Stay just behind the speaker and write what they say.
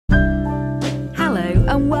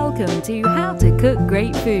and welcome to How to Cook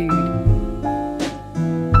Great Food.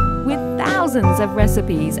 With thousands of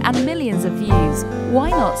recipes and millions of views, why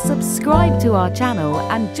not subscribe to our channel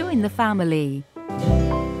and join the family?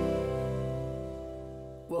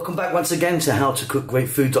 Welcome back once again to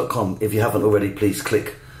howtocookgreatfood.com. If you haven't already, please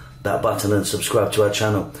click that button and subscribe to our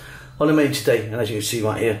channel. On the menu today, and as you can see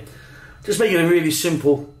right here, just making a really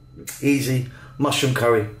simple, easy mushroom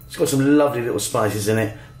curry. It's got some lovely little spices in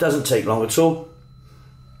it. Doesn't take long at all.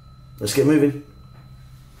 Let's get moving.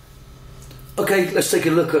 Okay, let's take a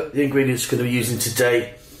look at the ingredients we're going to be using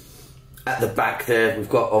today. At the back there, we've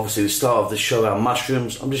got obviously the star of the show, our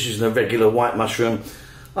mushrooms. I'm just using a regular white mushroom.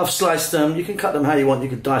 I've sliced them. You can cut them how you want. You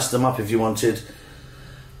could dice them up if you wanted.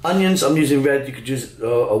 Onions, I'm using red. You could use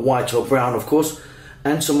a white or brown, of course.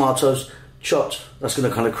 And tomatoes, chopped. That's going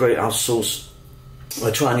to kind of create our sauce. I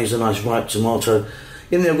try and use a nice ripe tomato.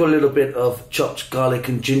 In there I've got a little bit of chopped garlic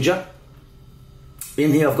and ginger.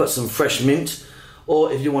 In here I've got some fresh mint,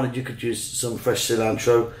 or if you wanted you could use some fresh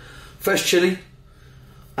cilantro. Fresh chilli.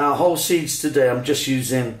 Our whole seeds today, I'm just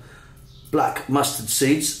using black mustard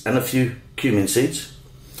seeds and a few cumin seeds.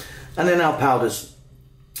 And then our powders.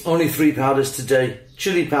 Only 3 powders today.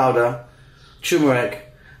 Chili powder,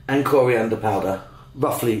 turmeric and coriander powder.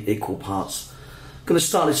 Roughly equal parts. Going to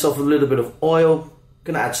start this off with a little bit of oil.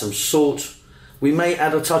 Going to add some salt. We may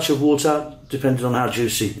add a touch of water depending on how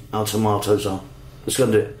juicy our tomatoes are. Let's go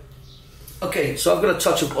and do it. Okay, so I've got a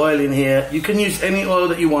touch of oil in here. You can use any oil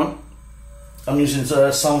that you want. I'm using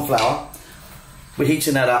sunflower. We're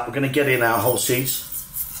heating that up. We're going to get in our whole seeds.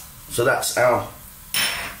 So that's our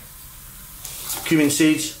cumin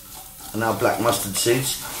seeds and our black mustard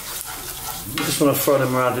seeds. You just want to throw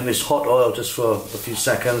them around in this hot oil just for a few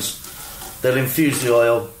seconds. They'll infuse the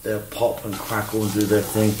oil, they'll pop and crackle and do their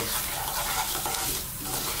thing.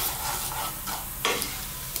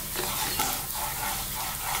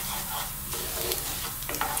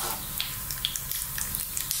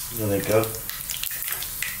 There they go.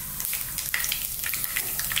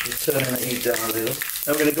 Just turning the heat down a little.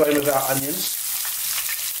 Now we're going to go in with our onions.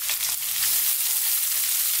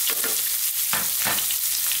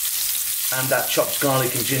 And that chopped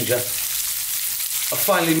garlic and ginger. I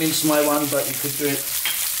finely minced my one, but you could do it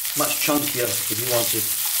much chunkier if you wanted.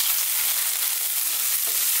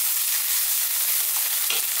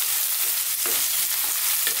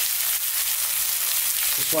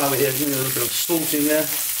 That's why we're here, giving a little bit of salt in there.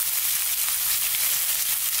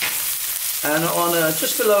 And on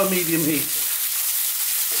just below a medium heat.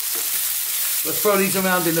 We'll throw these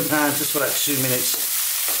around in the pan just for like 2 minutes.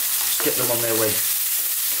 Just get them on their way.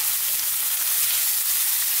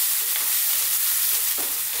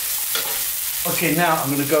 Okay, now I'm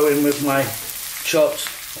going to go in with my chopped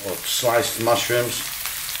or sliced mushrooms.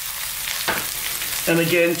 And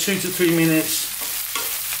again, 2 to 3 minutes.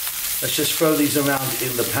 Let's just throw these around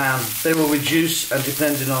in the pan. They will reduce, and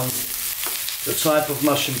depending on the type of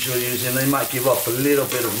mushrooms you're using, they might give off a little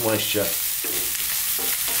bit of moisture.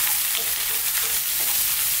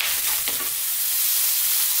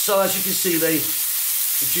 So as you can see, they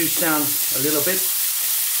reduce down a little bit.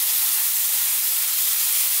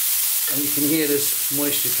 And you can hear this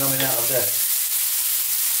moisture coming out of there.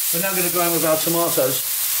 We're now going to go in with our tomatoes.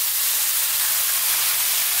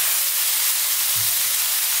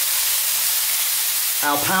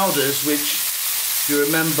 Our powders, which if you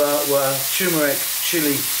remember were turmeric,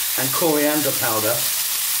 chili and coriander powder,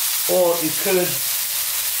 or you could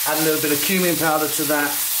add a little bit of cumin powder to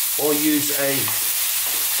that, or use a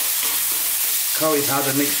curry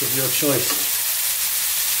powder mix of your choice.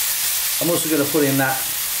 I'm also going to put in that,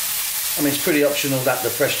 I mean it's pretty optional, that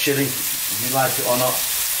the fresh chili, if you like it or not.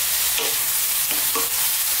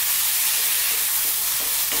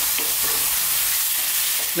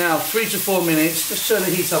 Now 3 to 4 minutes, just turn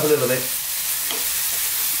the heat up a little bit.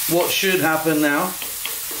 What should happen now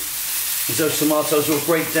is those tomatoes will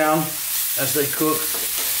break down as they cook,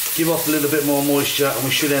 give off a little bit more moisture, and we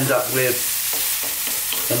should end up with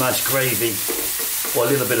a nice gravy, or a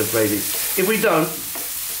little bit of gravy. If we don't,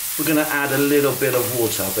 we're going to add a little bit of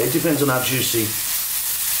water, but it depends on how juicy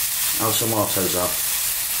our tomatoes are.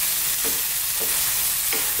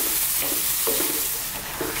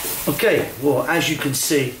 Okay, well as you can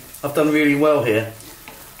see, I've done really well here.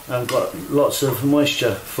 I've got lots of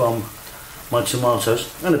moisture from my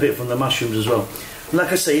tomatoes and a bit from the mushrooms as well. And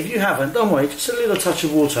like I say, if you haven't, don't worry, just a little touch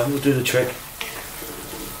of water will do the trick.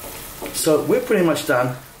 So we're pretty much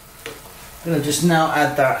done. I'm going to just now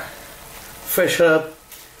add that fresh herb,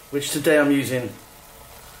 which today I'm using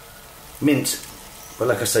mint, but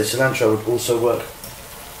like I say, cilantro would also work.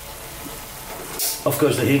 Off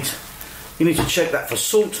goes the heat. You need to check that for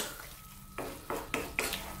salt.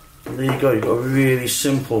 There you go, you've got a really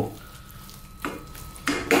simple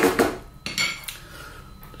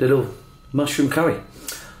little mushroom curry.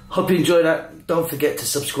 Hope you enjoyed that. Don't forget to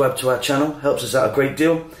subscribe to our channel, helps us out a great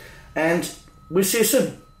deal. And we'll see you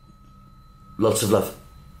soon. Lots of love.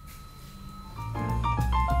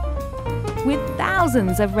 With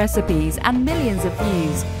thousands of recipes and millions of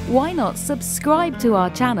views, why not subscribe to our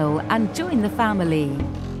channel and join the family?